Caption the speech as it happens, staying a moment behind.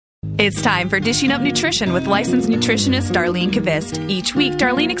It's time for Dishing Up Nutrition with licensed nutritionist Darlene Kvist. Each week,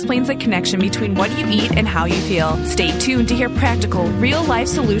 Darlene explains the connection between what you eat and how you feel. Stay tuned to hear practical, real-life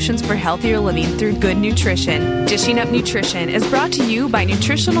solutions for healthier living through good nutrition. Dishing Up Nutrition is brought to you by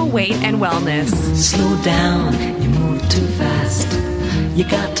Nutritional Weight and Wellness. Slow down, you move too fast. You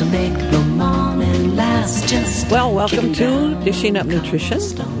got to make the morning last. Well, welcome to Dishing Up Nutrition.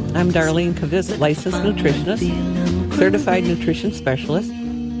 I'm Darlene Kvist, licensed nutritionist, certified nutrition specialist.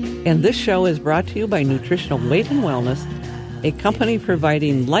 And this show is brought to you by Nutritional Weight and Wellness, a company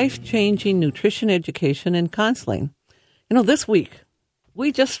providing life-changing nutrition education and counseling. You know, this week,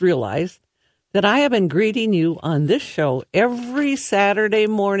 we just realized that I have been greeting you on this show every Saturday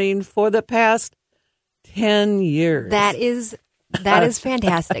morning for the past 10 years. That is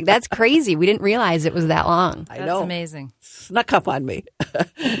fantastic. That's crazy. We didn't realize it was that long. I know. That's amazing. Snuck up on me.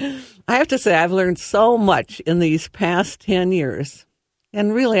 I have to say, I've learned so much in these past 10 years.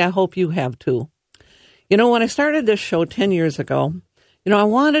 And really, I hope you have too. You know, when I started this show 10 years ago, I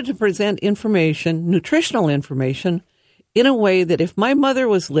wanted to present information, nutritional information, in a way that if my mother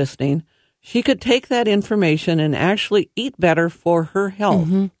was listening, she could take that information and actually eat better for her health.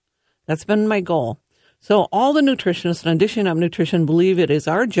 Mm-hmm. That's been my goal. So all the nutritionists on Dishing Up Nutrition believe it is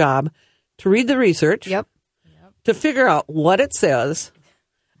our job to read the research, to figure out what it says,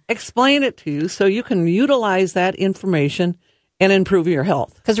 explain it to you so you can utilize that information and improve your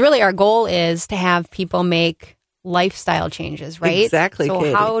health. Because really our goal is to have people make lifestyle changes, right? Exactly, So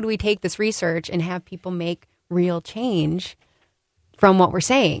Katie. how would we take this research and have people make real change from what we're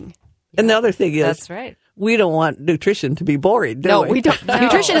saying? And the other thing is, That's right. we don't want nutrition to be boring, do No, we? we don't.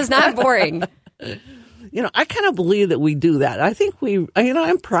 Nutrition is not boring. I kind of believe that we do that. I think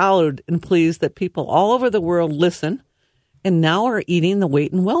I'm proud and pleased that people all over the world listen and now are eating the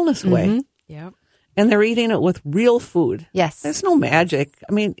weight and wellness way. Yep. And they're eating it with real food. Yes. There's no magic.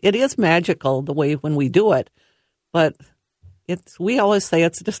 I mean, it is magical the way when we do it, but we always say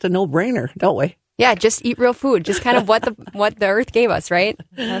it's just a no-brainer, don't we? Yeah, just eat real food. Just kind of what the earth gave us, right?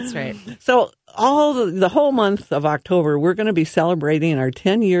 That's right. So the whole month of October, we're going to be celebrating our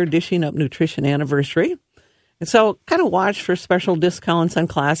 10-year Dishing Up Nutrition anniversary. And so kind of watch for special discounts on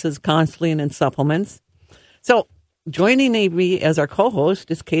classes, counseling, and supplements. So joining me as our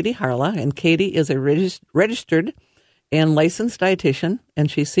co-host is Katie Harla, and Katie is a registered and licensed dietitian, and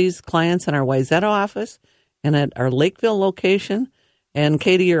she sees clients in our Wayzata office and at our Lakeville location. And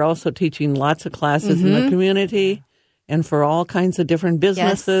Katie, you're also teaching lots of classes in the community and for all kinds of different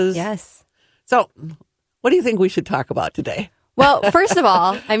businesses. Yes. So what do you think we should talk about today? Well, first of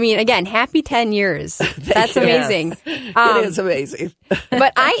all, I mean, again, happy 10 years. That's amazing. It is amazing.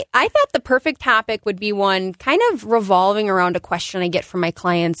 But I thought the perfect topic would be one kind of revolving around a question I get from my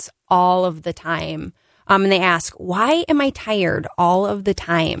clients all of the time. And they ask, why am I tired all of the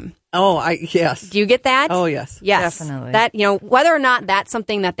time? Oh, yes. Do you get that? Oh, yes. Yes. Definitely. That, whether or not that's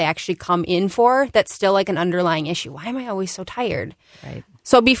something that they actually come in for, that's still like an underlying issue. Why am I always so tired? Right.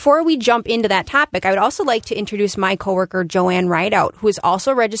 So before we jump into that topic, I would also like to introduce my coworker, Joanne Rideout, who is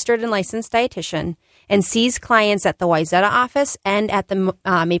also a registered and licensed dietitian and sees clients at the Wayzata office and at the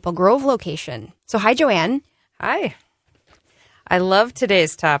Maple Grove location. So hi, Joanne. Hi. I love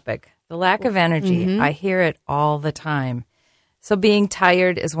today's topic, the lack of energy. I hear it all the time. So being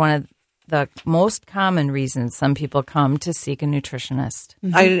tired is one of the most common reasons some people come to seek a nutritionist.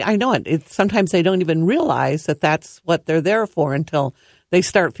 I know it. Sometimes they don't even realize that that's what they're there for until they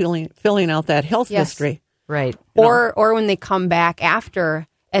start filling out that health history. Right. Or when they come back after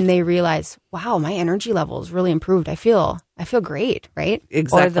and they realize, wow, my energy level has really improved. I feel great, right?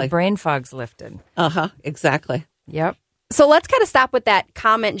 Exactly. Or the brain fog's lifted. Exactly. Yep. So let's kind of stop with that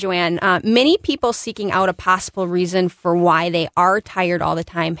comment, Joanne. Many people seeking out a possible reason for why they are tired all the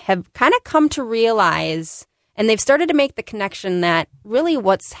time have kind of come to realize, and they've started to make the connection that really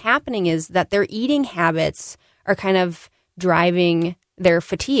what's happening is that their eating habits are kind of driving their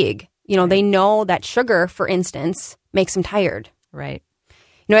fatigue. They know that sugar, for instance, makes them tired. Right.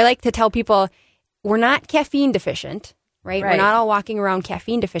 I like to tell people we're not caffeine deficient. Right? Right. We're not all walking around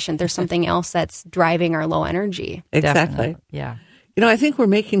caffeine deficient. There's something else that's driving our low energy. Exactly. Definitely. Yeah. I think we're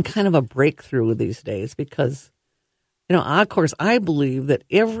making kind of a breakthrough these days because, of course, I believe that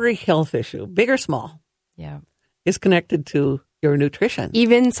every health issue, big or small, is connected to your nutrition.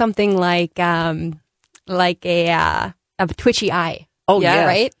 Even something like a twitchy eye. Oh, yeah, yes.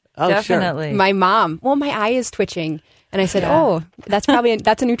 right? Oh, Definitely. Sure. My mom, my eye is twitching. And I said, that's probably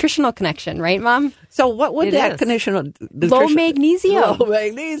that's a nutritional connection, right, Mom? So what would that condition? Low magnesium. Low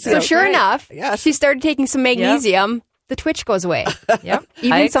magnesium. So sure enough, she started taking some magnesium. the twitch goes away. Yep.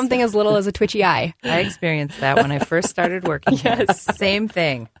 Even something as little as a twitchy eye. I experienced that when I first started working. Yes. Same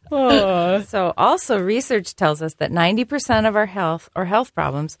thing. So also research tells us that 90% of our health or health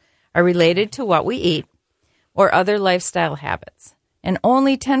problems are related to what we eat or other lifestyle habits. And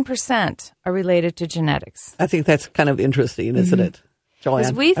only 10% are related to genetics. I think that's kind of interesting, isn't it, Joanne?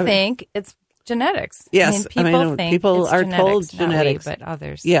 Because we think it's genetics. Yes. People think people it's are genetics, told not genetics. we, but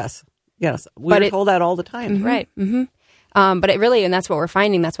others. Yes. We're told that all the time. Right. But it really, and that's what we're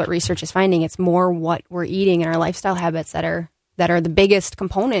finding. That's what research is finding. It's more what we're eating and our lifestyle habits that are the biggest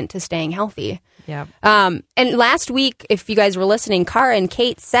component to staying healthy. Yeah. And last week, if you guys were listening, Cara and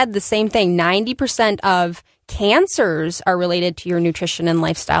Kate said the same thing. 90% of cancers are related to your nutrition and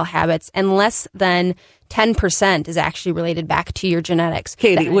lifestyle habits, and less than 10% is actually related back to your genetics.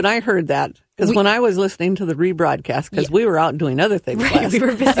 Katie, when I heard that, because when I was listening to the rebroadcast, because we were out doing other things last we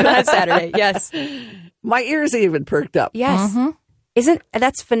were busy last Saturday. Yes. my ears even perked up. Yes. Isn't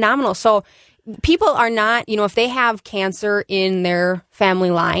that's phenomenal? So people are not, if they have cancer in their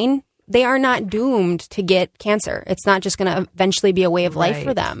family line, they are not doomed to get cancer. It's not just going to eventually be a way of life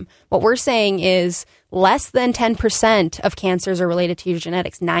for them. What we're saying is less than 10% of cancers are related to your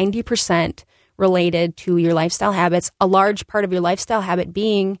genetics, 90% related to your lifestyle habits, a large part of your lifestyle habit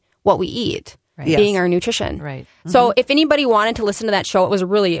being what we eat. Being our nutrition. Right. So if anybody wanted to listen to that show, it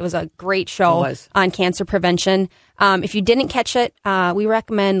was a great show on cancer prevention. If you didn't catch it, we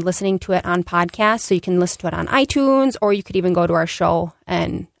recommend listening to it on podcast. So you can listen to it on iTunes, or you could even go to our show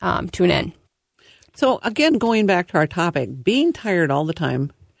and tune in. So again, going back to our topic, being tired all the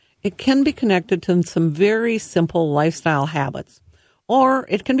time, it can be connected to some very simple lifestyle habits, or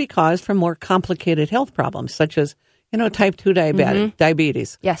it can be caused from more complicated health problems, such as type 2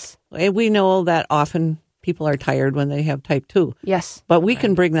 diabetes. Yes. We know that often people are tired when they have type 2. Yes. But we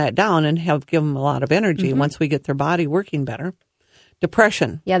can bring that down and give them a lot of energy once we get their body working better.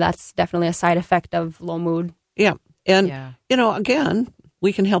 Depression. Yeah, that's definitely a side effect of low mood. Yeah. And, again,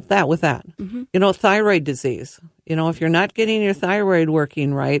 we can help that with that. Thyroid disease. If you're not getting your thyroid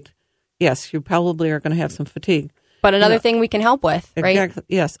working right, yes, you probably are going to have some fatigue. But another thing we can help with, right? Exactly.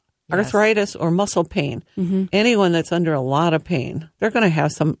 Yes. Arthritis or muscle pain. Anyone that's under a lot of pain, they're going to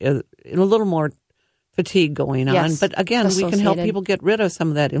have a little more fatigue going on. Yes. But again, we can help people get rid of some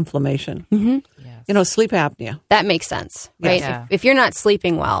of that inflammation. Sleep apnea. That makes sense, right? Yeah. If you're not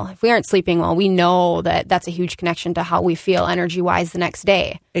sleeping well, if we aren't sleeping well, we know that that's a huge connection to how we feel energy-wise the next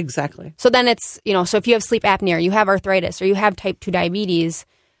day. Exactly. So then it's, so if you have sleep apnea, or you have arthritis, or you have type 2 diabetes,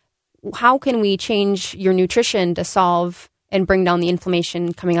 how can we change your nutrition to solve and bring down the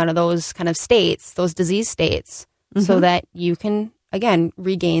inflammation coming out of those kind of states, those disease states, so that you can, again,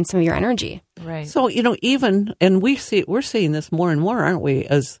 regain some of your energy. Right. So, and we're seeing this more and more, aren't we,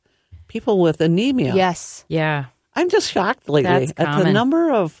 as people with anemia. Yes. Yeah. I'm just shocked lately That's at the common. number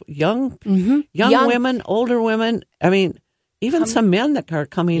of young women, older women. I mean, even some men that are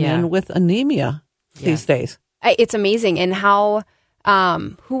coming in with anemia these days. It's amazing. And how,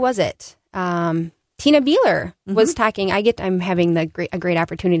 who was it? Tina Beeler was talking. I'm having a great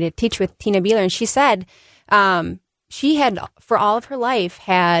opportunity to teach with Tina Beeler, and she said she had for all of her life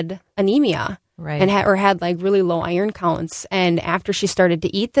had anemia, right, and had like really low iron counts. And after she started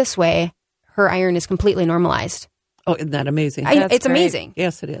to eat this way, her iron is completely normalized. Oh, isn't that amazing? It's amazing.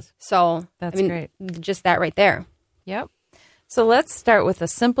 Yes, it is. So that's great. Just that right there. Yep. So let's start with the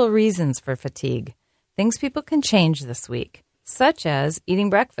simple reasons for fatigue. Things people can change this week, such as eating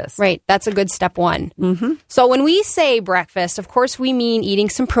breakfast. Right. That's a good step one. So when we say breakfast, of course, we mean eating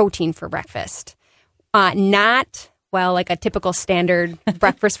some protein for breakfast. Not, like a typical standard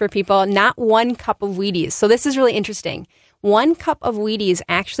breakfast for people, not 1 cup of Wheaties. So this is really interesting. 1 cup of Wheaties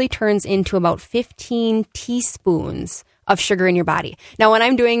actually turns into about 15 teaspoons of sugar in your body. Now, when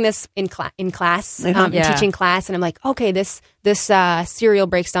I'm doing this in class, teaching class, and I'm like, okay, this cereal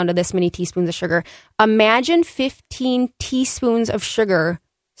breaks down to this many teaspoons of sugar. Imagine 15 teaspoons of sugar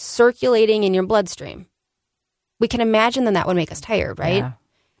circulating in your bloodstream. We can imagine that would make us tired, right? Yeah.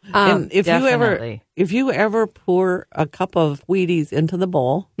 And if definitely. you ever pour a cup of Wheaties into the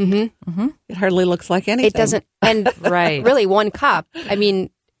bowl, it hardly looks like anything. It doesn't. And Right. really, 1 cup. I mean,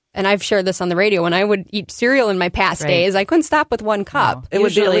 and I've shared this on the radio. When I would eat cereal in my past days, I couldn't stop with 1 cup. It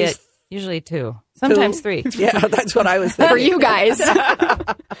would be at least usually 2, sometimes 3. Yeah, that's what I was thinking. For you guys.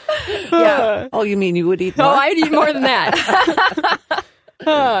 Yeah. Oh, you mean you would eat more? Oh, I'd eat more than that.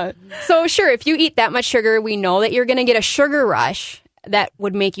 So sure, if you eat that much sugar, we know that you're going to get a sugar rush that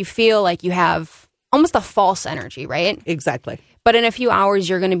would make you feel like you have almost a false energy, right? Exactly. But in a few hours,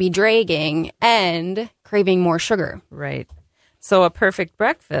 you're going to be dragging and craving more sugar. Right. So a perfect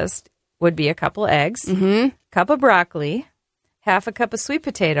breakfast would be a couple eggs, cup of broccoli, half a cup of sweet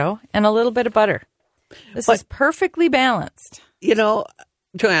potato, and a little bit of butter. This is perfectly balanced. You know,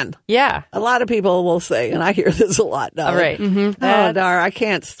 Joanne, Yeah. a lot of people will say, and I hear this a lot now. All right. Oh, Dar, I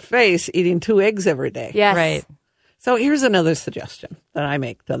can't face eating 2 eggs every day. Yes. Right. So here's another suggestion that I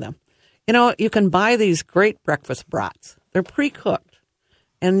make to them. You know, you can buy these great breakfast brats. They're pre-cooked.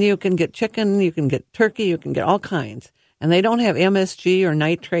 And you can get chicken, you can get turkey, you can get all kinds. And they don't have MSG or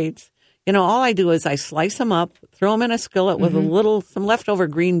nitrates. You know, all I do is I slice them up, throw them in a skillet with some leftover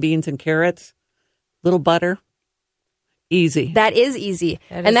green beans and carrots, little butter. Easy. That is easy.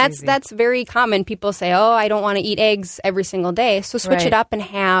 That's very common. People say, "Oh, I don't want to eat eggs every single day." So switch it up and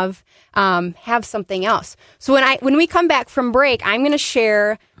have something else. So when we come back from break, I'm going to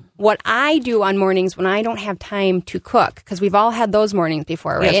share what I do on mornings when I don't have time to cook, because we've all had those mornings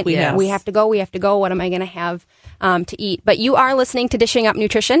before, right? Yes, we have. We have to go. What am I going to have to eat? But you are listening to Dishing Up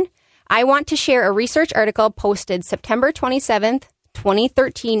Nutrition. I want to share a research article posted September 27th,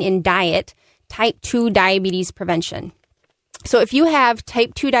 2013 in Diet, Type 2 Diabetes Prevention. So if you have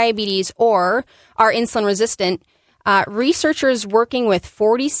type 2 diabetes or are insulin resistant, researchers working with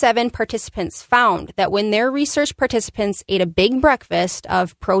 47 participants found that when their research participants ate a big breakfast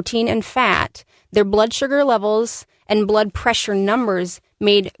of protein and fat, their blood sugar levels and blood pressure numbers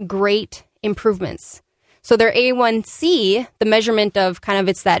made great improvements. So their A1C, the measurement of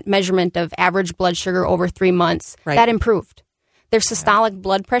it's that measurement of average blood sugar over 3 months, that improved. Their systolic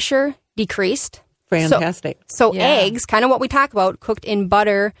blood pressure decreased. Fantastic. So eggs, kind of what we talk about, cooked in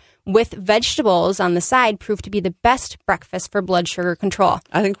butter with vegetables on the side, proved to be the best breakfast for blood sugar control.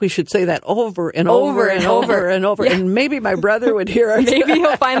 I think we should say that over and over and over and over. Yeah. And maybe my brother would hear it. Maybe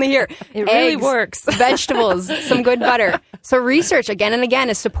he'll finally hear. It really works. Vegetables, some good butter. So research, again and again,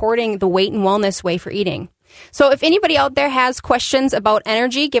 is supporting the weight and wellness way for eating. So if anybody out there has questions about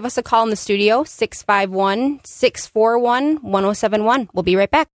energy, give us a call in the studio, 651-641-1071. We'll be right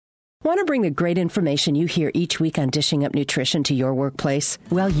back. Want to bring the great information you hear each week on Dishing Up Nutrition to your workplace?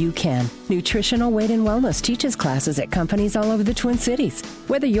 Well, you can. Nutritional Weight and Wellness teaches classes at companies all over the Twin Cities.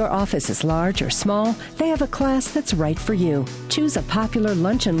 Whether your office is large or small, they have a class that's right for you. Choose a popular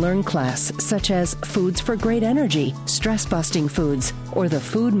lunch and learn class, such as Foods for Great Energy, Stress-Busting Foods, or the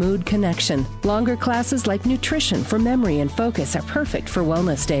Food Mood Connection. Longer classes like Nutrition for Memory and Focus are perfect for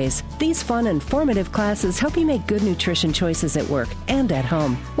wellness days. These fun and formative classes help you make good nutrition choices at work and at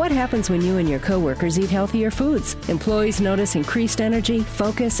home. What happens when you and your coworkers eat healthier foods? Employees notice increased energy,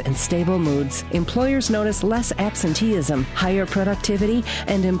 focus, and stable moods. Employers notice less absenteeism, higher productivity,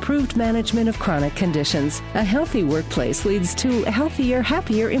 and improved management of chronic conditions. A healthy workplace leads to healthier,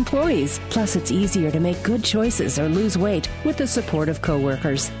 happier employees. Plus, it's easier to make good choices or lose weight with the support of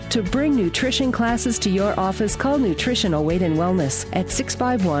coworkers. To bring nutrition classes to your office, call Nutritional Weight and Wellness at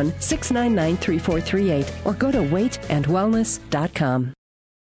 651-699-3438 or go to weightandwellness.com.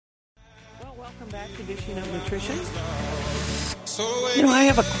 Welcome back to Dishing Up Nutrition. You know, I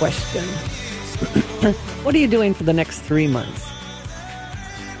have a question. What are you doing for the next 3 months?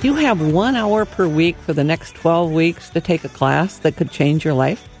 You have 1 hour per week for the next 12 weeks to take a class that could change your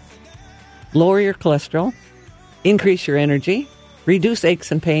life, lower your cholesterol, increase your energy, reduce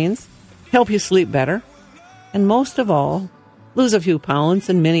aches and pains, help you sleep better, and most of all, lose a few pounds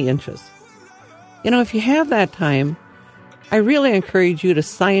and many inches. You know, if you have that time, I really encourage you to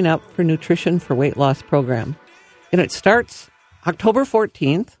sign up for Nutrition for Weight Loss program. And it starts October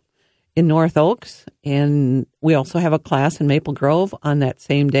 14th in North Oaks, and we also have a class in Maple Grove on that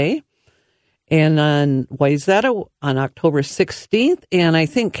same day. And on Wayzata on October 16th, and I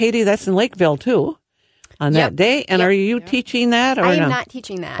think, Katie, that's in Lakeville too, on that day. And are you teaching that? Or I am not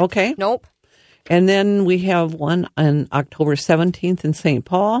teaching that. Okay. Nope. And then we have one on October 17th in St.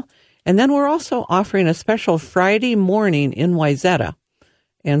 Paul. And then we're also offering a special Friday morning in Wayzata.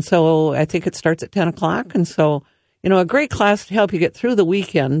 And so I think it starts at 10 o'clock. And so, you know, a great class to help you get through the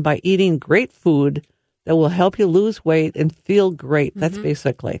weekend by eating great food that will help you lose weight and feel great. That's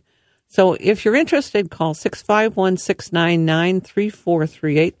basically. So if you're interested, call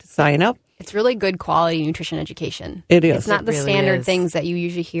 651-699-3438 to sign up. It's really good quality nutrition education. It is. It's not the really standard is. things that you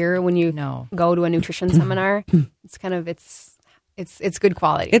usually hear when you go to a nutrition seminar. It's kind of, it's good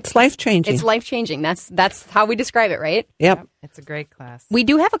quality. It's life-changing. It's life-changing. That's how we describe it, right? Yep. It's a great class. We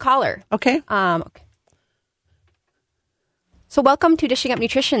do have a caller. Okay. Okay. So welcome to Dishing Up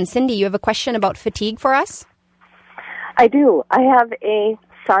Nutrition. Cindy, you have a question about fatigue for us? I do. I have a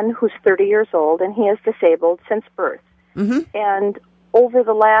son who's 30 years old, and he is disabled since birth. And over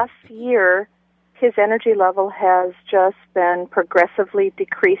the last year, his energy level has just been progressively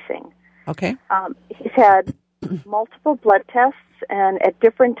decreasing. Okay. He's had multiple blood tests, and at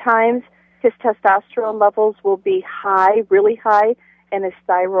different times, his testosterone levels will be high, really high, and his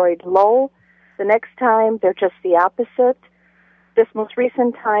thyroid low. The next time, they're just the opposite. This most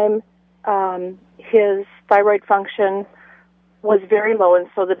recent time, his thyroid function was very low, and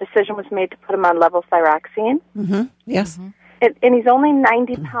so the decision was made to put him on levothyroxine. Mm-hmm. Yes. And he's only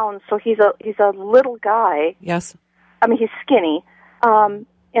 90 pounds, so he's a little guy. Yes. I mean, he's skinny.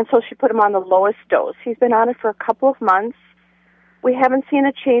 And so she put him on the lowest dose. He's been on it for a couple of months. We haven't seen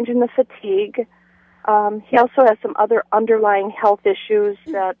a change in the fatigue. He also has some other underlying health issues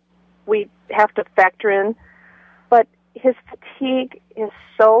that we have to factor in. But his fatigue is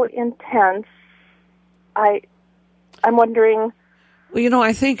so intense. I'm wondering. Well,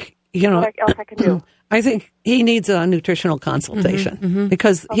 I think, what else I can do. I think he needs a nutritional consultation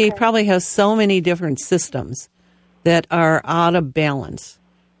because he probably has so many different systems that are out of balance.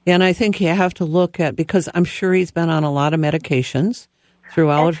 And I think you have to look at, because I'm sure he's been on a lot of medications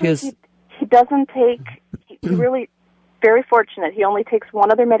throughout his... He doesn't take, he really, very fortunate, he only takes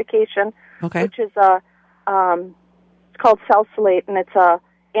one other medication, which is it's called Salsalate, and it's a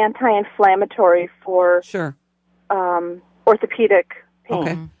anti-inflammatory for orthopedic pain.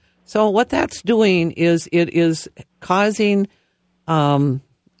 Okay. So what that's doing is it is causing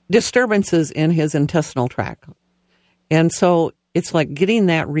disturbances in his intestinal tract. And so it's like getting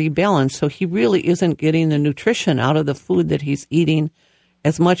that rebalanced. So he really isn't getting the nutrition out of the food that he's eating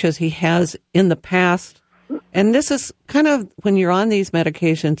as much as he has in the past. And this is kind of, when you're on these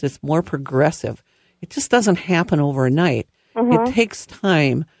medications, it's more progressive. It just doesn't happen overnight. It takes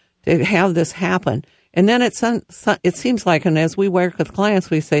time to have this happen. And then it seems like, and as we work with clients,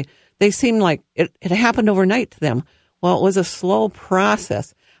 we say, they seem like it happened overnight to them. Well, it was a slow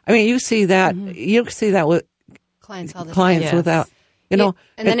process. I mean, you see that with clients all the clients time. without, and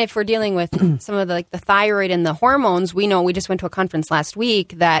then if we're dealing with some of the thyroid and the hormones, we know, we just went to a conference last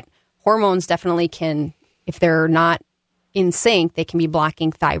week that hormones definitely can, if they're not in sync, they can be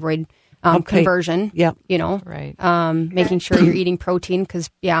blocking thyroid conversion. Yeah. Right. Making sure you're eating protein because,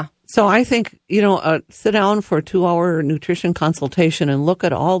 So I think, sit down for a 2-hour nutrition consultation and look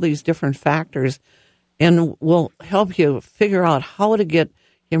at all these different factors, and we'll help you figure out how to get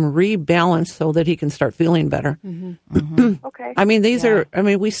him rebalanced so that he can start feeling better. Okay. I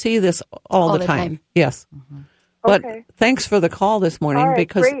mean, we see this all the time. Yes. But thanks for the call this morning,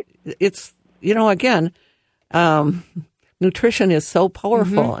 because it's, again, nutrition is so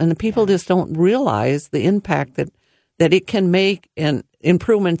powerful, and the people just don't realize the impact that it can make and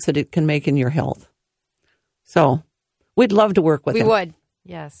improvements that it can make in your health. So we'd love to work with him. we would.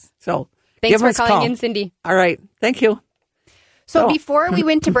 Yes. So Thanks give for us a calling call. in, Cindy. All right. Thank you. So before we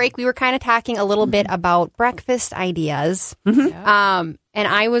went to break, we were kind of talking a little bit about breakfast ideas. And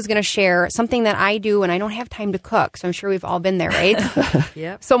I was going to share something that I do when I don't have time to cook. So I'm sure we've all been there, right?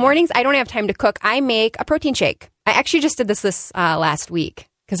 Yep. So mornings, I don't have time to cook. I make a protein shake. I actually just did this last week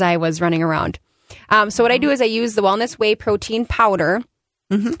because I was running around. So what I do is I use the Wellness Whey protein powder,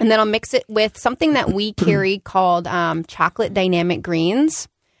 and then I'll mix it with something that we carry called chocolate dynamic greens.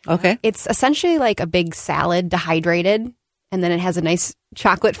 Okay. It's essentially like a big salad dehydrated, and then it has a nice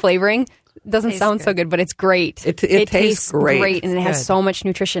chocolate flavoring. Doesn't sound so good, but it's great. It tastes great. And it has so much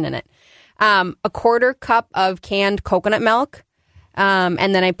nutrition in it. A 1/4 cup of canned coconut milk, and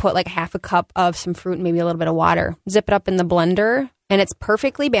then I put like 1/2 cup of some fruit and maybe a little bit of water. Zip it up in the blender, and it's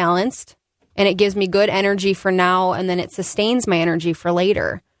perfectly balanced, and it gives me good energy for now, and then it sustains my energy for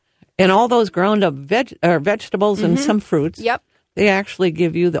later. And all those ground up vegetables and some fruits. Yep. They actually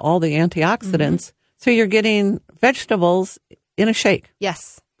give you all the antioxidants. So you're getting vegetables in a shake.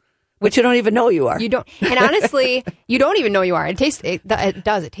 Yes. Which you don't even know you are. You don't, and honestly, you don't even know you are. It tastes. It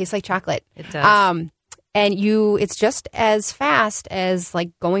does. It tastes like chocolate. It does. And it's just as fast as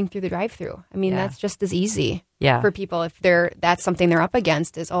like going through the drive-through. I mean, that's just as easy. Yeah. For people, if that's something they're up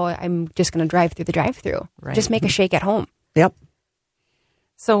against, is I'm just going to drive through the drive-through. Right. Just make a shake at home. Yep.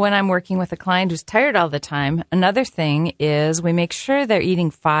 So when I'm working with a client who's tired all the time, another thing is we make sure they're eating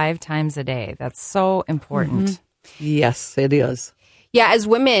 5 times a day. That's so important. Yes, it is. Yeah, as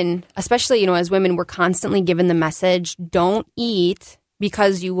women, especially, as women, we're constantly given the message, don't eat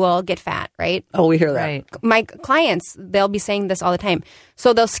because you will get fat, right? Oh, we hear that. Right. My clients, they'll be saying this all the time.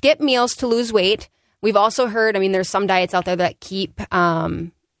 So they'll skip meals to lose weight. We've also heard, there's some diets out there that keep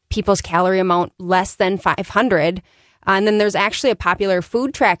people's calorie amount less than 500. And then there's actually a popular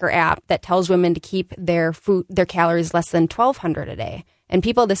food tracker app that tells women to keep their calories less than 1,200 a day. And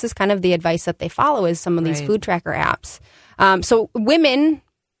people, this is kind of the advice that they follow is some of these food tracker apps. So women,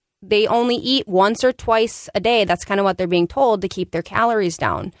 they only eat once or twice a day. That's kind of what they're being told to keep their calories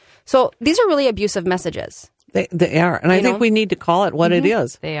down. So these are really abusive messages. They are. And I think we need to call it what it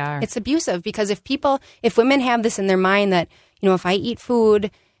is. They are. It's abusive because if women have this in their mind that, if I eat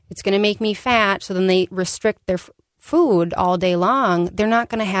food, it's going to make me fat, so then they restrict their food all day long, they're not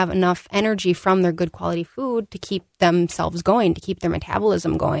going to have enough energy from their good quality food to keep themselves going, to keep their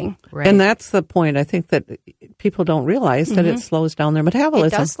metabolism going. Right. And that's the point. I think that people don't realize that it slows down their metabolism.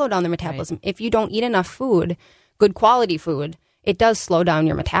 It does slow down their metabolism. Right. If you don't eat enough food, good quality food, it does slow down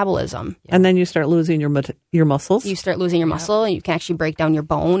your metabolism. And then you start losing your muscles. You start losing your muscle, and you can actually break down your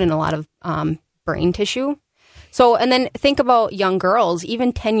bone and a lot of brain tissue. So, and then think about young girls,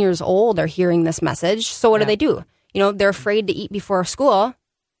 even 10 years old are hearing this message. So what do? They're afraid to eat before school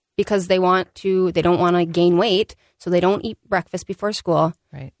because they don't want to gain weight. So they don't eat breakfast before school.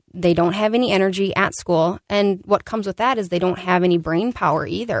 Right. They don't have any energy at school. And what comes with that is they don't have any brain power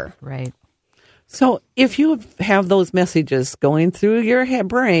either. Right. So if you have those messages going through your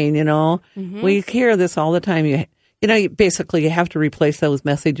brain, we hear this all the time. You have to replace those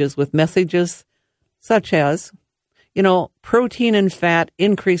messages with messages such as, protein and fat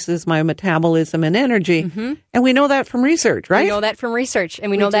increases my metabolism and energy. Mm-hmm. And we know that from research, right? We know that from research,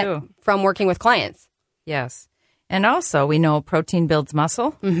 and we know that from working with clients. Yes. And also, we know protein builds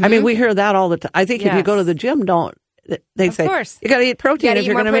muscle. Mm-hmm. I mean, we hear that all the time. I think if you go to the gym, they say, you got to eat protein if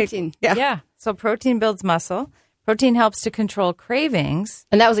you're going to make protein. Yeah. So protein builds muscle. Protein helps to control cravings.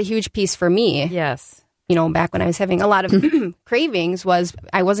 And that was a huge piece for me. Yes. Back when I was having a lot of cravings was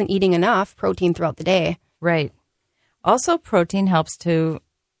I wasn't eating enough protein throughout the day. Right. Also, protein helps to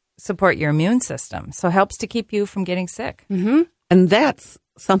support your immune system, so helps to keep you from getting sick. Mm-hmm. And that's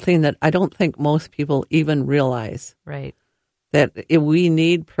something that I don't think most people even realize. Right. That we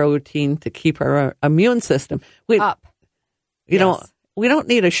need protein to keep our immune system up. We don't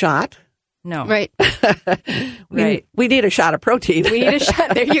need a shot. No. Right. We need a shot of protein. We need a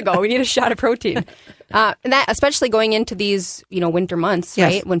shot. There you go. We need a shot of protein. And that, especially going into these, winter months,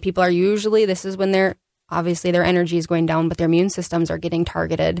 yes. right? When people are this is when their energy is going down, but their immune systems are getting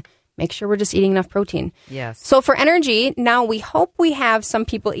targeted. Make sure we're just eating enough protein. Yes. So for energy, now we hope we have some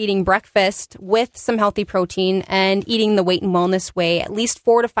people eating breakfast with some healthy protein and eating the Weight and Wellness Way at least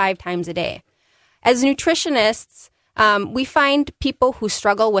 4 to 5 times a day. As nutritionists, we find people who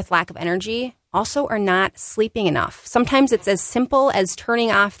struggle with lack of energy also are not sleeping enough. Sometimes it's as simple as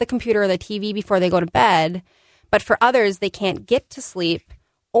turning off the computer or the TV before they go to bed, but for others, they can't get to sleep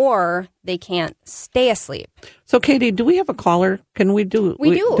or they can't stay asleep. So, Katie, do we have a caller? Can we do?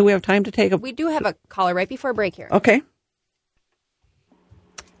 We do. Do we have time to take a? We do have a caller right before break here. Okay.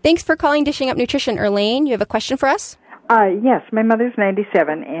 Thanks for calling Dishing Up Nutrition. Erlane, you have a question for us? Yes, my mother's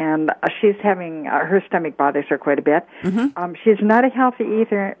 97, and she's having her stomach bothers her quite a bit. Mm-hmm. She's not a healthy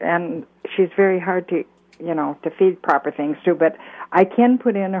eater, and she's very hard to feed proper things to. But I can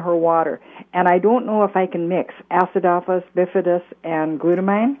put in her water, and I don't know if I can mix acidophilus, bifidus, and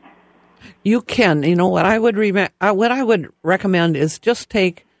glutamine. You can. What I would recommend is just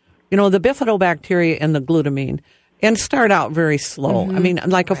take, the bifidobacteria and the glutamine. And start out very slow. Mm-hmm. I mean,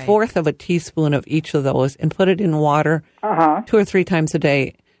 like a fourth of a teaspoon of each of those and put it in water 2 or 3 times a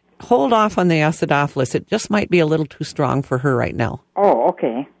day. Hold off on the acidophilus. It just might be a little too strong for her right now. Oh,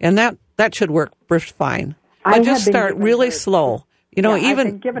 okay. And that should work fine. But just start really slow. I've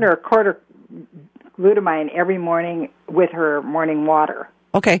been giving her a quarter glutamine every morning with her morning water.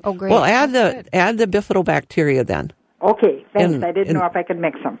 Okay. Oh, great. Well, add the bifidobacteria then. Okay, thanks. I didn't know if I could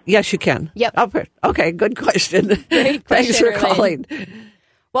mix them. Yes, you can. Yep. Okay, good question. Great question. Thanks for calling.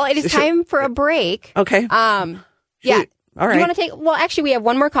 Well, it is time for a break. Okay. Yeah. All right. You want to take? Well, actually, we have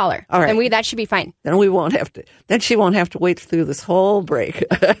one more caller. All right. And that should be fine. Then we won't have to. Then she won't have to wait through this whole break.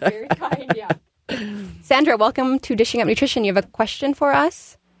 Very kind. Yeah. Sandra, welcome to Dishing Up Nutrition. You have a question for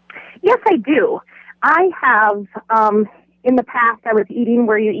us? Yes, I do. I have. In the past, I was eating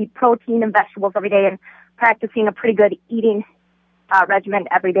where you eat protein and vegetables every day, and practicing a pretty good eating regimen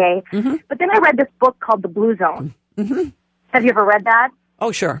every day. Mm-hmm. But then I read this book called The Blue Zone. Mm-hmm. Have you ever read that?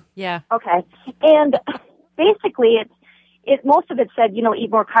 Oh, sure. Yeah. Okay. And basically, most of it said,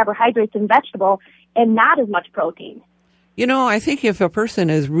 eat more carbohydrates and vegetable and not as much protein. I think if a person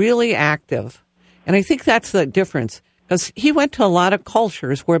is really active, and I think that's the difference, because he went to a lot of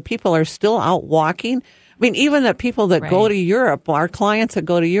cultures where people are still out walking. I mean, even the people that go to Europe, our clients that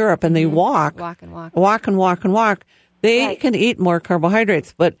go to Europe and they walk, they can eat more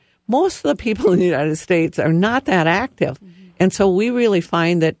carbohydrates. But most of the people in the United States are not that active. Mm-hmm. And so we really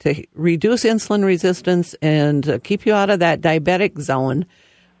find that to reduce insulin resistance and keep you out of that diabetic zone,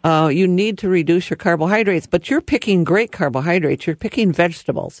 you need to reduce your carbohydrates. But you're picking great carbohydrates. You're picking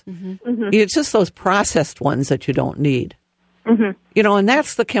vegetables. Mm-hmm. Mm-hmm. It's just those processed ones that you don't need. You know, and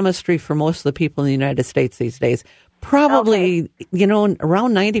that's the chemistry for most of the people in the United States these days. Probably, you know,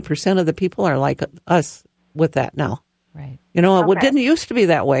 around 90% of the people are like us with that now. Right. You know, it didn't used to be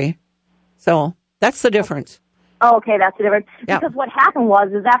that way. So that's the difference. Oh, okay, that's the difference. Yep. Because what happened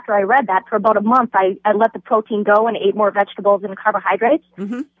is after I read that, for about a month, I let the protein go and ate more vegetables and carbohydrates.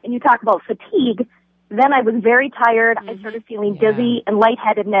 And you talk about fatigue. Then I was very tired. I started feeling dizzy and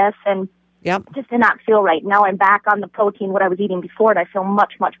lightheadedness and just did not feel right. Now I'm back on the protein, what I was eating before, and I feel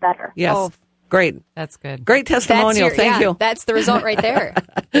much, much better. Yes. Oh, great. That's good. Great testimonial. Thank you. That's the result right there.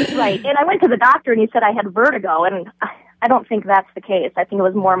 Right. And I went to the doctor, and he said I had vertigo, and I don't think that's the case. I think it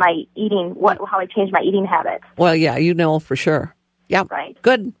was more my eating, how I changed my eating habits. Well, yeah, you know for sure. Yep. Right.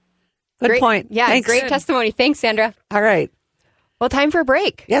 Good Great point. Yeah, Thanks. great testimony. Thanks, Sandra. All right. Well, time for a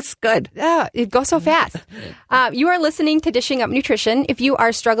break. Yes, good. Yeah, it goes so fast. You are listening to Dishing Up Nutrition. If you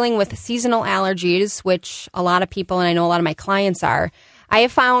are struggling with seasonal allergies, which a lot of people, and I know a lot of my clients are, I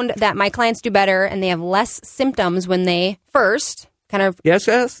have found that my clients do better and they have less symptoms when they first kind of... Yes,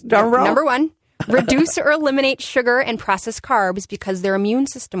 drum roll. Number one, reduce or eliminate sugar and processed carbs because their immune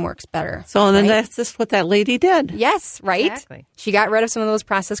system works better. So then that's just what that lady did. Yes, right? Exactly. She got rid of some of those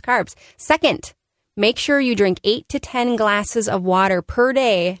processed carbs. Second, make sure you drink 8 to 10 glasses of water per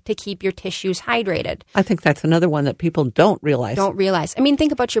day to keep your tissues hydrated. I think that's another one that people don't realize. I mean,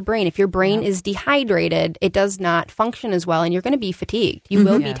 think about your brain. If your brain is dehydrated, it does not function as well, and you're going to be fatigued. You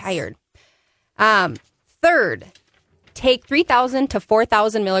will be tired. Third, take 3,000 to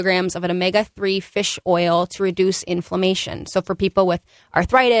 4,000 milligrams of an omega-3 fish oil to reduce inflammation. So for people with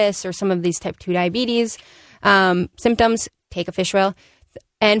arthritis or some of these type 2 diabetes symptoms, take a fish oil.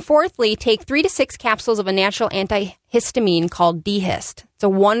 And fourthly, take 3 to 6 capsules of a natural antihistamine called Dehist. It's a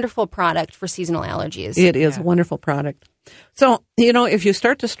wonderful product for seasonal allergies. It is a wonderful product. So, you know, if you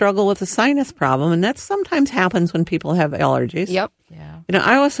start to struggle with a sinus problem, and that sometimes happens when people have allergies. Yep. Yeah. You know,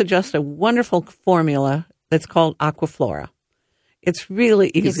 I always suggest a wonderful formula that's called Aquaflora. It's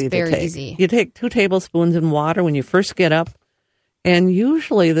really easy to take. Very easy. You take 2 tablespoons in water when you first get up, and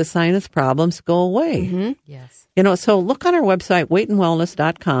usually the sinus problems go away. Yes. You know, so look on our website,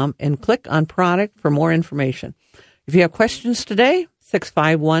 weightandwellness.com, and click on product for more information. If you have questions today,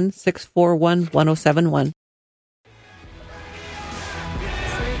 651-641-1071.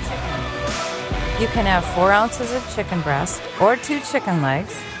 You can have 4 ounces of chicken breast or 2 chicken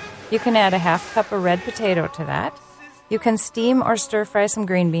legs. You can add a half cup of red potato to that. You can steam or stir fry some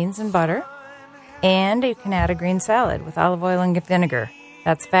green beans in butter. And you can add a green salad with olive oil and vinegar.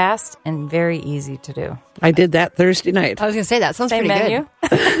 That's fast and very easy to do. I did that Thursday night. I was going to say, that sounds Same pretty menu.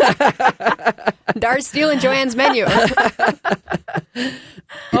 good. Dar's stealing Joanne's menu.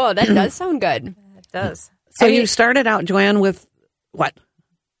 Oh, that does sound good. It does. So you started out, Joanne, with what?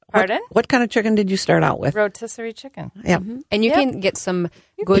 Pardon? What kind of chicken did you start out with? Rotisserie chicken. Yeah. And you can get some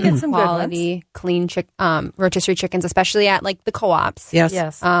good quality, clean rotisserie chickens, especially at like the co-ops. Yes.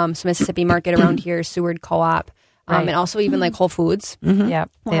 Yes. So Mississippi Market around here, Seward Co-op, and also even like Whole Foods. Yeah,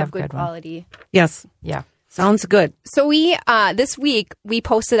 Will they have have good good quality. Yes. Yeah. Sounds good. So we this week we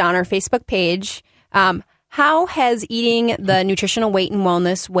posted on our Facebook page. How has eating the nutritional weight and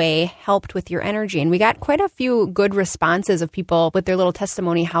wellness way helped with your energy? And we got quite a few good responses of people with their little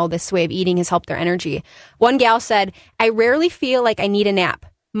testimony how this way of eating has helped their energy. One gal said, I rarely feel like I need a nap.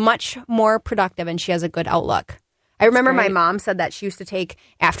 Much more productive, and she has a good outlook. I remember my mom said that she used to take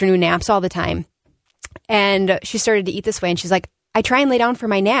afternoon naps all the time. And she started to eat this way, and she's like, I try and lay down for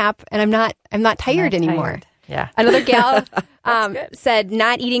my nap, and I'm not tired anymore. Yeah. Another gal said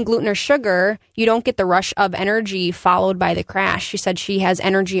not eating gluten or sugar, you don't get the rush of energy followed by the crash. She said she has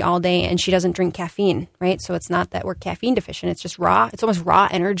energy all day and she doesn't drink caffeine, right? So it's not that we're caffeine deficient. It's just raw. It's almost raw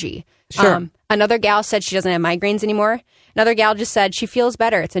energy. Sure. Another gal said she doesn't have migraines anymore. Another gal just said she feels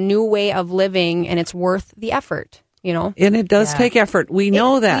better. It's a new way of living and it's worth the effort. You know, and it does take effort. We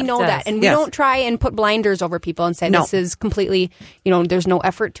know that. We know that. And we don't try and put blinders over people and say this is completely, there's no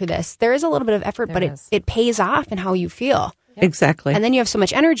effort to this. There is a little bit of effort, but it pays off in how you feel. Exactly. And then you have so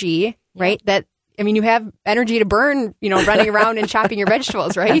much energy, right? That, you have energy to burn, running around and chopping your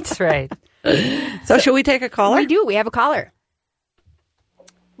vegetables, right? That's right. So should we take a caller? We do. We have a caller.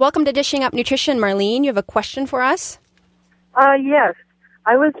 Welcome to Dishing Up Nutrition. Marlene, you have a question for us? Yes.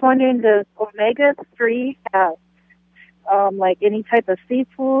 I was wondering, does omega-3 have like any type of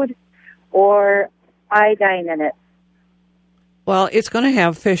seafood or iodine in it? Well, it's going to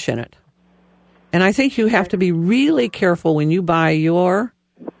have fish in it. And I think you have to be really careful when you buy your,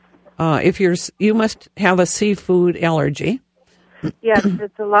 you must have a seafood allergy. Yes,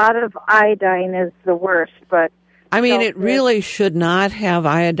 it's a lot of iodine is the worst, but... it really should not have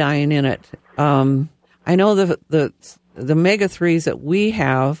iodine in it. I know the the omega-3s that we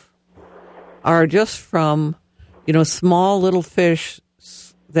have are just from, small little fish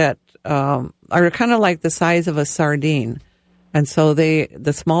that are kind of like the size of a sardine. And so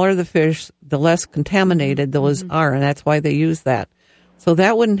the smaller the fish, the less contaminated those are, and that's why they use that. So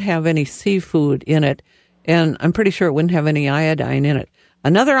that wouldn't have any seafood in it, and I'm pretty sure it wouldn't have any iodine in it.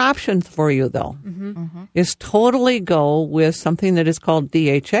 Another option for you, though, is totally go with something that is called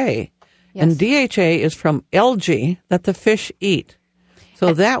DHA. Yes. And DHA is from algae that the fish eat.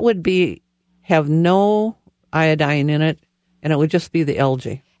 So that would have no iodine in it, and it would just be the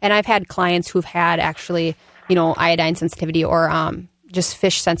algae. And I've had clients who've had actually, iodine sensitivity or just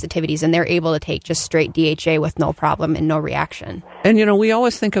fish sensitivities, and they're able to take just straight DHA with no problem and no reaction. And, we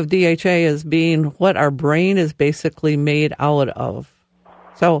always think of DHA as being what our brain is basically made out of.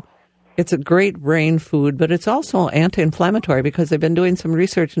 So it's a great brain food, but it's also anti-inflammatory because they've been doing some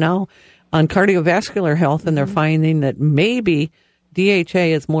research now on cardiovascular health, and they're finding that maybe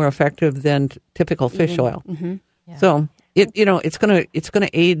DHA is more effective than typical fish oil. Mm-hmm. Yeah. So it's gonna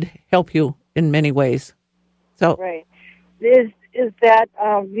help you in many ways. So right, is that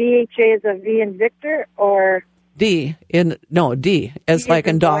VHA is a V in Victor or D as like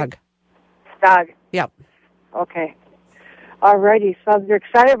in dog. Dog. Yep. Okay. Alrighty. So they're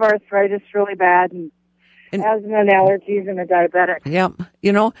excited have arthritis really bad and asthma and allergies and a diabetic. Yep.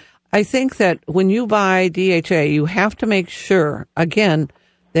 I think that when you buy DHA, you have to make sure, again,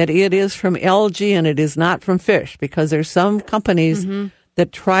 that it is from algae and it is not from fish, because there's some companies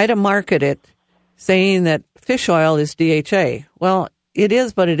that try to market it saying that fish oil is DHA. Well, it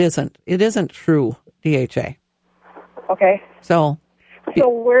is, but it isn't. It isn't true DHA. Okay. So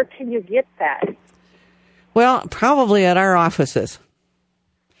where can you get that? Well, probably at our offices.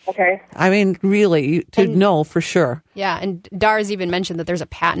 Okay. I mean, really, know for sure. Yeah, and Dar's even mentioned that there's a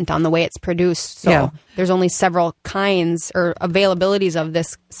patent on the way it's produced. So there's only several kinds or availabilities of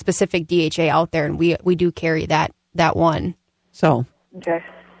this specific DHA out there, and we do carry that one. So.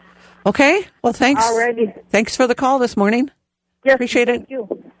 Okay. Well, thanks. Alrighty. Thanks for the call this morning. Yes, appreciate it. Thank you.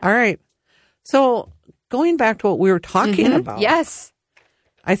 All right. So going back to what we were talking about. Yes.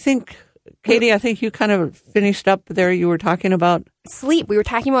 I think, Katie, you kind of finished up there. You were talking about sleep. We were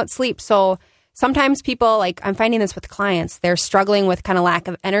talking about sleep. So sometimes people, I'm finding this with clients, they're struggling with kind of lack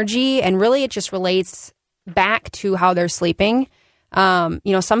of energy, and really it just relates back to how they're sleeping.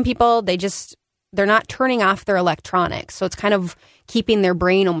 Some people, they're not turning off their electronics. So it's kind of keeping their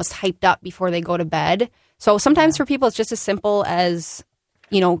brain almost hyped up before they go to bed. So sometimes for people, it's just as simple as,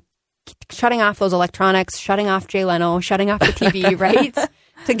 shutting off those electronics, shutting off Jay Leno, shutting off the TV, right?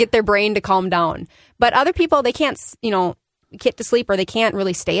 To get their brain to calm down. But other people, they can't, get to sleep, or they can't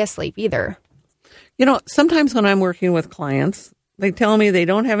really stay asleep either. Sometimes when I'm working with clients, they tell me they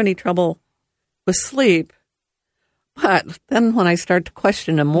don't have any trouble with sleep. But then when I start to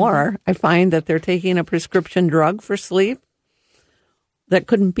question them more, I find that they're taking a prescription drug for sleep that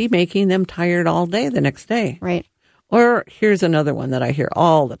couldn't be making them tired all day the next day. Right. Or here's another one that I hear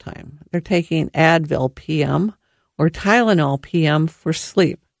all the time. They're taking Advil PM or Tylenol PM for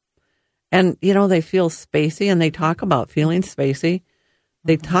sleep. And, they feel spacey, and they talk about feeling spacey.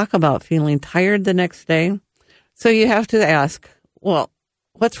 They talk about feeling tired the next day. So you have to ask, well,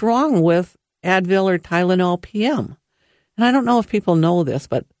 what's wrong with Advil or Tylenol PM? And I don't know if people know this,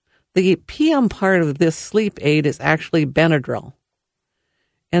 but the PM part of this sleep aid is actually Benadryl.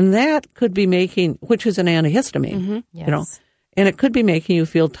 And that could be which is an antihistamine, Yes. and it could be making you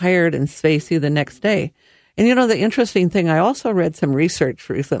feel tired and spacey the next day. And, the interesting thing, I also read some research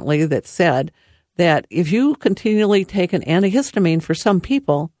recently that said that if you continually take an antihistamine for some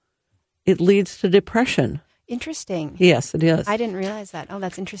people, it leads to depression. Interesting. Yes, it is. I didn't realize that. Oh,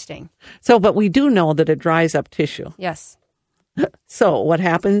 that's interesting. So, but we do know that it dries up tissue. Yes. So what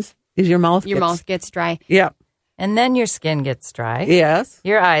happens is your mouth gets dry. Yep. And then your skin gets dry. Yes.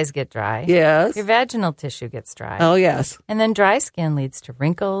 Your eyes get dry. Yes. Your vaginal tissue gets dry. Oh, yes. And then dry skin leads to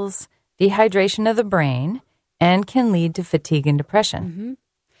wrinkles, dehydration of the brain, and can lead to fatigue and depression. Mm-hmm.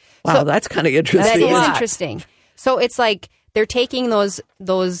 Wow, that's kind of interesting. That is interesting. So it's like they're taking those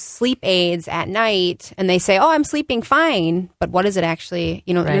sleep aids at night, and they say, "Oh, I'm sleeping fine," but what is it actually?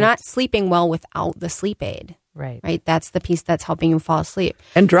 You're not sleeping well without the sleep aid. Right. That's the piece that's helping you fall asleep.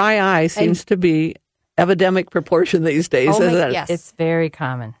 And dry eye seems to be epidemic proportion these days, isn't it? Yes. It's very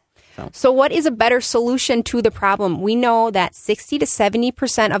common. So what is a better solution to the problem? We know that 60 to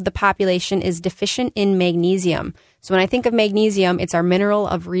 70% of the population is deficient in magnesium. So when I think of magnesium, it's our mineral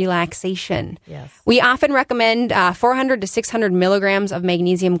of relaxation. Yes. We often recommend 400 to 600 milligrams of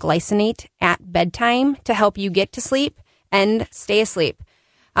magnesium glycinate at bedtime to help you get to sleep and stay asleep.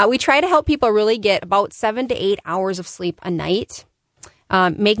 We try to help people really get about 7 to 8 hours of sleep a night.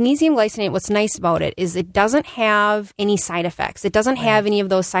 Magnesium glycinate, what's nice about it is it doesn't have any side effects. It doesn't have any of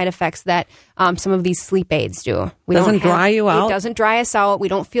those side effects that some of these sleep aids do. Doesn't dry you out? It doesn't dry us out. We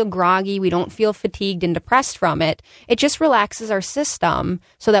don't feel groggy. We don't feel fatigued and depressed from it. It just relaxes our system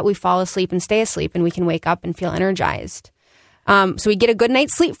so that we fall asleep and stay asleep and we can wake up and feel energized. So we get a good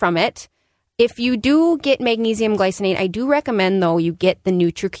night's sleep from it. If you do get magnesium glycinate, I do recommend, though, you get the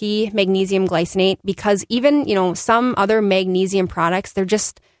NutriKey magnesium glycinate because even, some other magnesium products, they're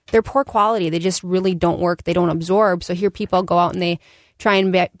poor quality. They just really don't work. They don't absorb. So here people go out and they try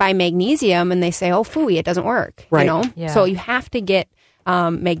and buy magnesium and they say, oh, phooey, it doesn't work. Right. Yeah. So you have to get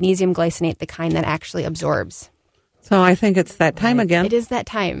magnesium glycinate, the kind that actually absorbs. So I think it's that time again. It is that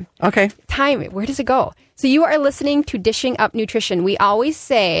time. Okay. Time. Where does it go? So you are listening to Dishing Up Nutrition.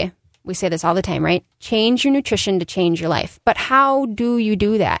 We say this all the time, right? Change your nutrition to change your life. But how do you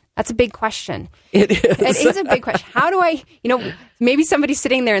do that? That's a big question. It is. It is a big question. How do I, maybe somebody's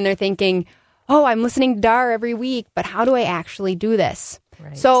sitting there and they're thinking, oh, I'm listening to DAR every week, but how do I actually do this?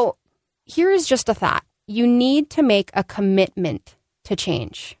 Right. So here is just a thought. You need to make a commitment to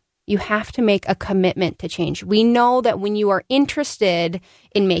change. You have to make a commitment to change. We know that when you are interested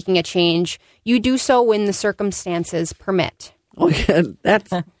in making a change, you do so when the circumstances permit. Okay,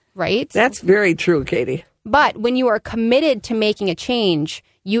 that's right? That's very true, Katie. But when you are committed to making a change,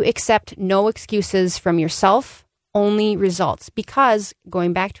 you accept no excuses from yourself, only results. Because,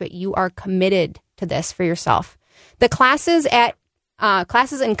 going back to it, you are committed to this for yourself. The classes and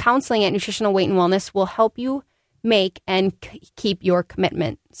counseling at Nutritional Weight and Wellness will help you make and keep your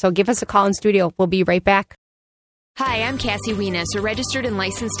commitment. So give us a call in studio. We'll be right back. Hi, I'm Cassie Wienis, a registered and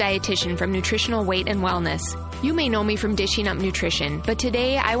licensed dietitian from Nutritional Weight and Wellness. You may know me from Dishing Up Nutrition, but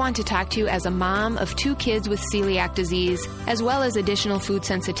today I want to talk to you as a mom of 2 kids with celiac disease, as well as additional food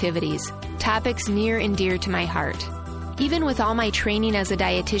sensitivities, topics near and dear to my heart. Even with all my training as a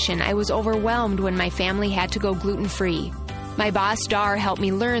dietitian, I was overwhelmed when my family had to go gluten-free. My boss, Dar, helped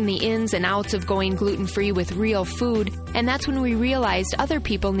me learn the ins and outs of going gluten-free with real food, and that's when we realized other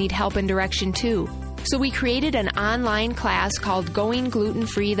people need help and direction too. So we created an online class called Going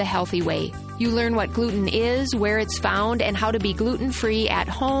Gluten-Free the Healthy Way. You learn what gluten is, where it's found, and how to be gluten-free at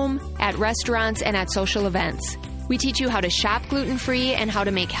home, at restaurants, and at social events. We teach you how to shop gluten-free and how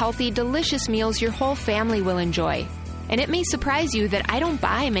to make healthy, delicious meals your whole family will enjoy. And it may surprise you that I don't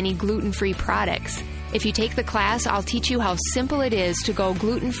buy many gluten-free products. If you take the class, I'll teach you how simple it is to go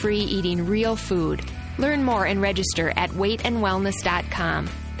gluten-free eating real food. Learn more and register at weightandwellness.com.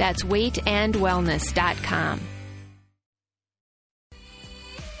 That's weightandwellness.com.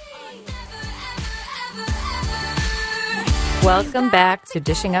 Welcome back to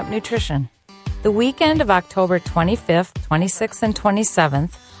Dishing Up Nutrition. The weekend of October 25th, 26th, and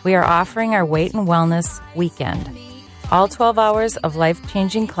 27th, we are offering our Weight and Wellness Weekend. All 12 hours of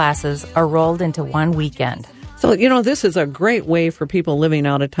life-changing classes are rolled into one weekend. So, this is a great way for people living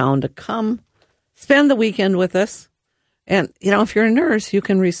out of town to come spend the weekend with us. And, if you're a nurse, you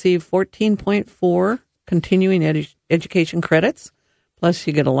can receive 14.4 continuing education credits. Plus,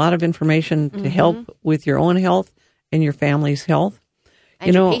 you get a lot of information to help with your own health and your family's health.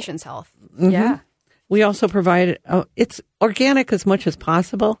 And your patient's health. Mm-hmm. Yeah. We also provide, it's organic as much as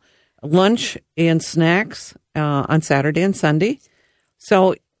possible, lunch and snacks on Saturday and Sunday.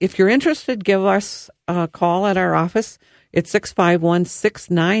 So if you're interested, give us a call at our office. It's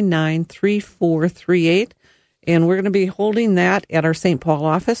 651-699-3438. And we're going to be holding that at our St. Paul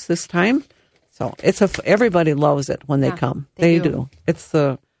office this time. So everybody loves it when they come. They do. It's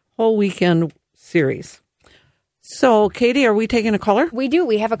the whole weekend series. So, Katie, are we taking a caller? We do.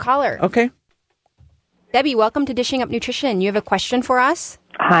 We have a caller. Okay. Debbie, welcome to Dishing Up Nutrition. You have a question for us?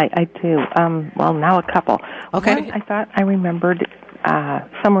 Hi, I do. Now a couple. Okay. One, I thought I remembered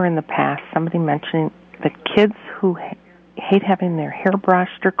somewhere in the past somebody mentioning the kids who hate having their hair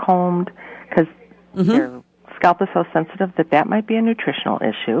brushed or combed because their scalp is so sensitive that might be a nutritional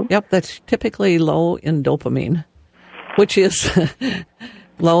issue. Yep, that's typically low in dopamine, which is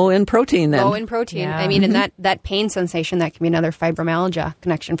low in protein then. Low in protein. Yeah. I mean, and that pain sensation, that can be another fibromyalgia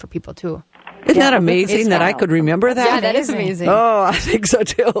connection for people too. Isn't that amazing that I could remember that? Yeah, that is amazing. Oh, I think so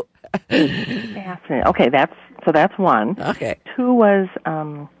too. Fascinating. Okay, that's one. Okay. Two was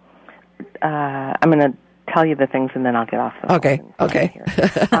I'm going to tell you the things and then I'll get off the Okay. phone. Okay.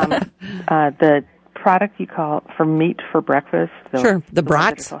 The product you call for meat for breakfast. Sure, the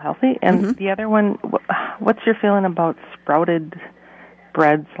brats. So healthy. And the other one, what's your feeling about sprouted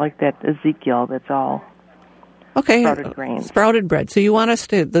breads like that Ezekiel that's all sprouted grains? Sprouted bread. So you want us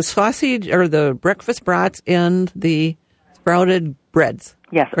to, the sausage or the breakfast brats and the sprouted breads.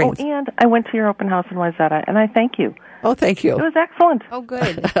 Yes. Grains. Oh, and I went to your open house in Wayzata, and I thank you. Oh, thank you. It was excellent. Oh,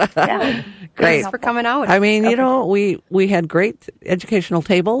 good. Yeah. Great. Thanks for coming out. I mean, you know, we had great educational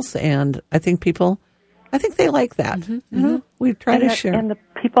tables, and I think they like that. You know, we try to share. And the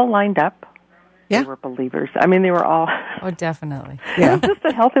people lined up. Yeah. They were believers. I mean, they were all. Oh, definitely. Yeah. It was just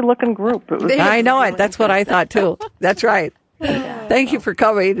a healthy-looking group. It was I know it. That's what I thought, too. That's right. Thank you for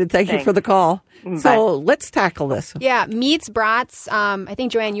coming, and thank you for the call. So let's tackle this. Yeah, meats, brats. I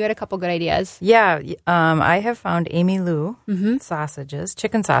think, Joanne, you had a couple good ideas. Yeah, I have found Amy Lou sausages,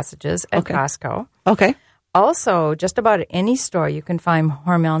 chicken sausages at Costco. Okay. Also, just about at any store, you can find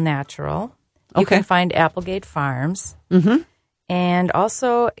Hormel Natural. You Okay. can find Applegate Farms. Mm-hmm. And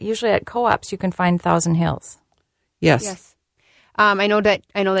also, usually at co-ops, you can find Thousand Hills. Yes. I know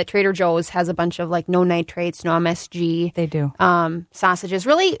that Trader Joe's has a bunch of like no nitrates, no MSG. They do. Sausages.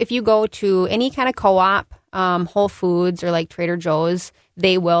 Really, if you go to any kind of co-op, Whole Foods or like Trader Joe's,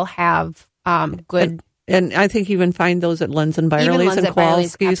 they will have good. And I think you even find those at Lenz and Byerly's and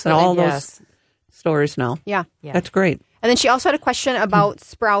Kowalski's and all those stores now. Yeah. That's great. And then she also had a question about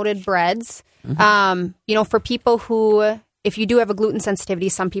sprouted breads. You know, for people who, if you do have a gluten sensitivity,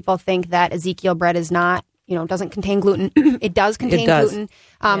 some people think that Ezekiel bread is not, you know, doesn't contain gluten. It does contain gluten.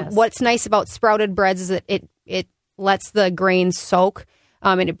 What's nice about sprouted breads is that it lets the grains soak,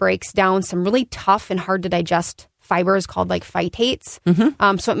 and it breaks down some really tough and hard to digest fibers called like phytates.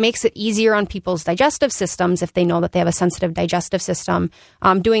 So it makes it easier on people's digestive systems if they know that they have a sensitive digestive system.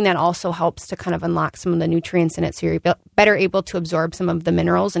 Doing that also helps to kind of unlock some of the nutrients in it, so you're better able to absorb some of the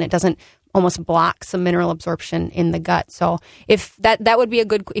minerals, and it doesn't almost block some mineral absorption in the gut. So if that would be a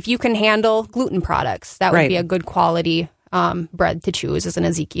good, if you can handle gluten products, that would be a good quality bread to choose as an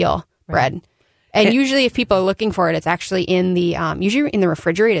Ezekiel bread. And usually if people are looking for it, it's actually in the usually in the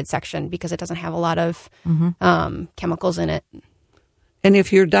refrigerated section because it doesn't have a lot of chemicals in it. And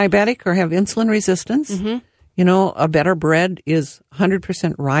if you're diabetic or have insulin resistance, you know, a better bread is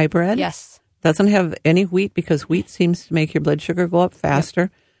 100% rye bread. Yes. Doesn't have any wheat because wheat seems to make your blood sugar go up faster.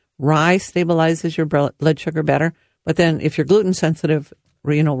 Yep. Rye stabilizes your blood sugar better. But then if you're gluten sensitive,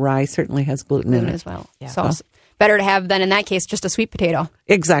 you know, rye certainly has gluten in it as well. Yeah. So better to have then in that case just a sweet potato.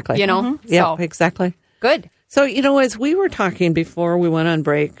 Exactly. You know? Yeah, exactly. Good. So, you know, as we were talking before we went on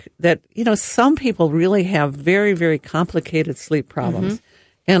break, that, you know, some people really have very, very complicated sleep problems.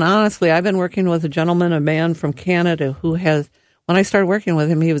 And honestly, I've been working with a man from Canada who has, when I started working with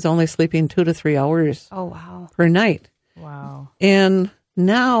him, he was only sleeping 2 to 3 hours per night. Wow. And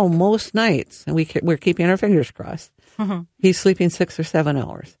now most nights, and we're keeping our fingers crossed, he's sleeping 6 or 7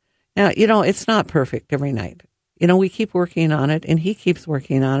 hours. Now, you know, it's not perfect every night. You know, we keep working on it, and he keeps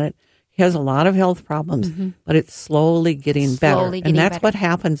working on it. He has a lot of health problems, but it's slowly getting better. And that's what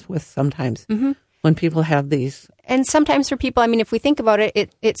happens with sometimes when people have these. And sometimes for people, I mean, if we think about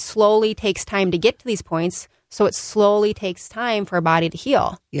it, it slowly takes time to get to these points. So it slowly takes time for our body to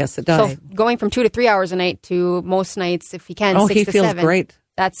heal. Yes, it does. So going from 2 to 3 hours a night to most nights, if he can, 6 to 7. Oh, he feels great.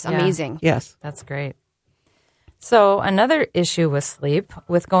 That's amazing. Yes. That's great. So another issue with sleep,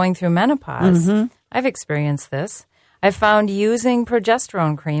 with going through menopause, I've experienced this. I've found using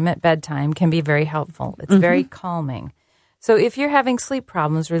progesterone cream at bedtime can be very helpful. It's very calming. So if you're having sleep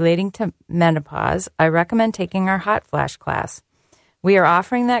problems relating to menopause, I recommend taking our Hot Flash class. We are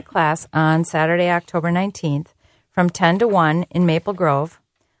offering that class on Saturday, October 19th from 10 to 1 in Maple Grove.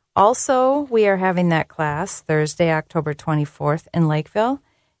 Also, we are having that class Thursday, October 24th in Lakeville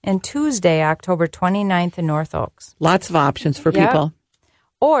and Tuesday, October 29th in North Oaks. Lots of options for people.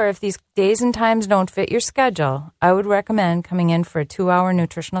 Or if these days and times don't fit your schedule, I would recommend coming in for a 2-hour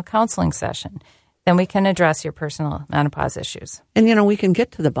nutritional counseling session. Then we can address your personal menopause issues. And, you know, we can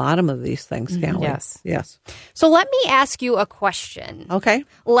get to the bottom of these things, can't we? Yes. Yes. So let me ask you a question. Okay.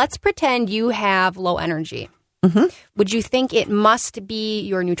 Let's pretend you have low energy. Would you think it must be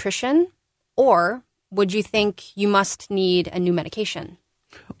your nutrition, or would you think you must need a new medication?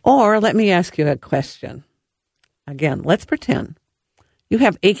 Or let me ask you a question. Again, let's pretend you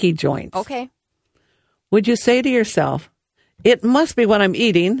have achy joints. Okay. Would you say to yourself, it must be what I'm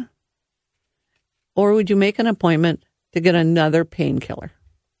eating, or would you make an appointment to get another painkiller?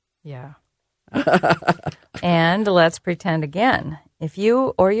 Yeah. And let's pretend again. If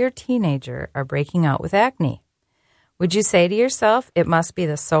you or your teenager are breaking out with acne, would you say to yourself, it must be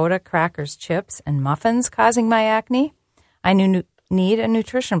the soda, crackers, chips, and muffins causing my acne? I need a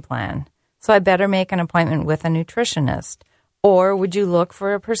nutrition plan, so I better make an appointment with a nutritionist. Or would you look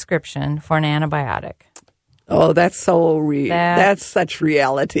for a prescription for an antibiotic? Oh, that's so that's such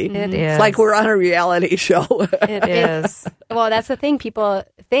reality. It is. It's like we're on a reality show. It is. Well, that's the thing. People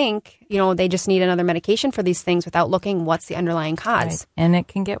think, they just need another medication for these things without looking what's the underlying cause. Right. And it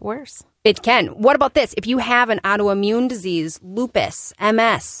can get worse. It can. What about this? If you have an autoimmune disease, lupus,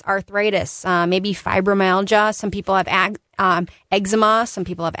 MS, arthritis, maybe fibromyalgia, some people have eczema, some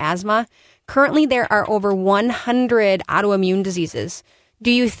people have asthma. Currently, there are over 100 autoimmune diseases. Do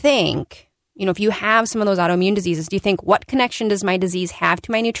you think, if you have some of those autoimmune diseases, do you think, what connection does my disease have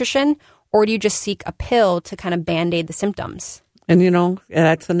to my nutrition? Or do you just seek a pill to kind of Band-Aid the symptoms? And,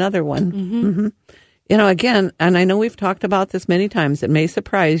 that's another one. Mm-hmm. Again, and I know we've talked about this many times, it may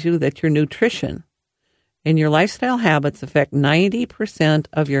surprise you that your nutrition and your lifestyle habits affect 90%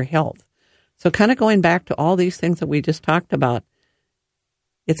 of your health. So kind of going back to all these things that we just talked about,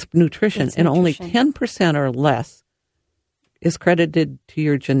 it's nutrition. And only 10% or less is credited to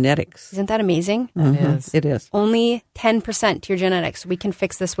your genetics. Isn't that amazing? It is. Only 10% to your genetics. We can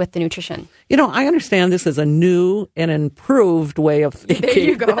fix this with the nutrition. I understand this is a new and improved way of thinking. There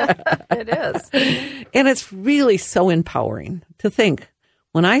you go. It is. And it's really so empowering to think,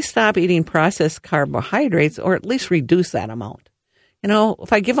 when I stop eating processed carbohydrates, or at least reduce that amount,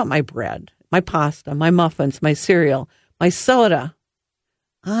 if I give up my bread, my pasta, my muffins, my cereal, my soda,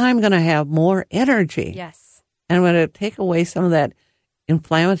 I'm going to have more energy. Yes. And I'm going to take away some of that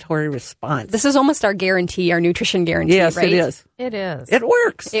inflammatory response. This is almost our guarantee, our nutrition guarantee, yes, right? It is. It is. It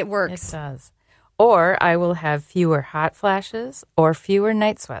works. It works. It does. Or I will have fewer hot flashes or fewer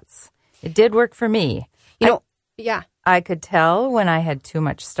night sweats. It did work for me. Yeah. I could tell when I had too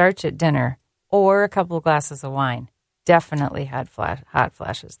much starch at dinner or a couple of glasses of wine. Definitely had hot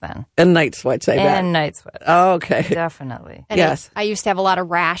flashes then. And night sweats, I bet. And night sweats. Oh, okay. Definitely. And yes. I used to have a lot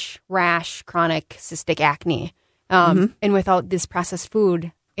of rash, chronic cystic acne. And without this processed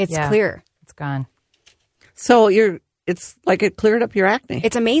food, it's clear. It's gone. So it's like it cleared up your acne.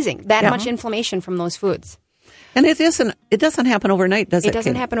 It's amazing. That much inflammation from those foods. And it doesn't happen overnight, does it? It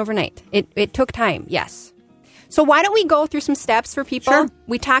doesn't happen overnight. It took time, yes. So why don't we go through some steps for people? Sure.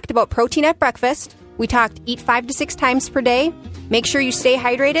 We talked about protein at breakfast. We talked eat 5 to 6 times per day. Make sure you stay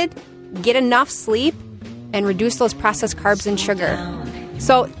hydrated, get enough sleep, and reduce those processed carbs and sugar.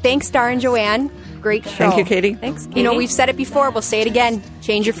 So thanks, Dar and Joanne. Great show. Thank you, Katie. Thanks, Katie. We've said it before. We'll say it again.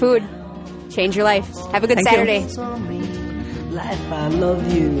 Change your food. Change your life. Have a good Saturday. Life, I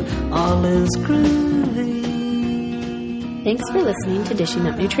love you. All is groovy. Thanks for listening to Dishing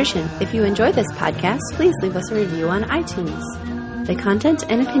Up Nutrition. If you enjoy this podcast, please leave us a review on iTunes. The content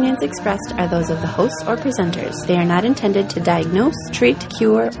and opinions expressed are those of the hosts or presenters. They are not intended to diagnose, treat,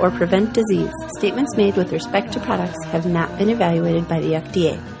 cure, or prevent disease. Statements made with respect to products have not been evaluated by the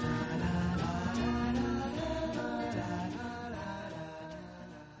FDA.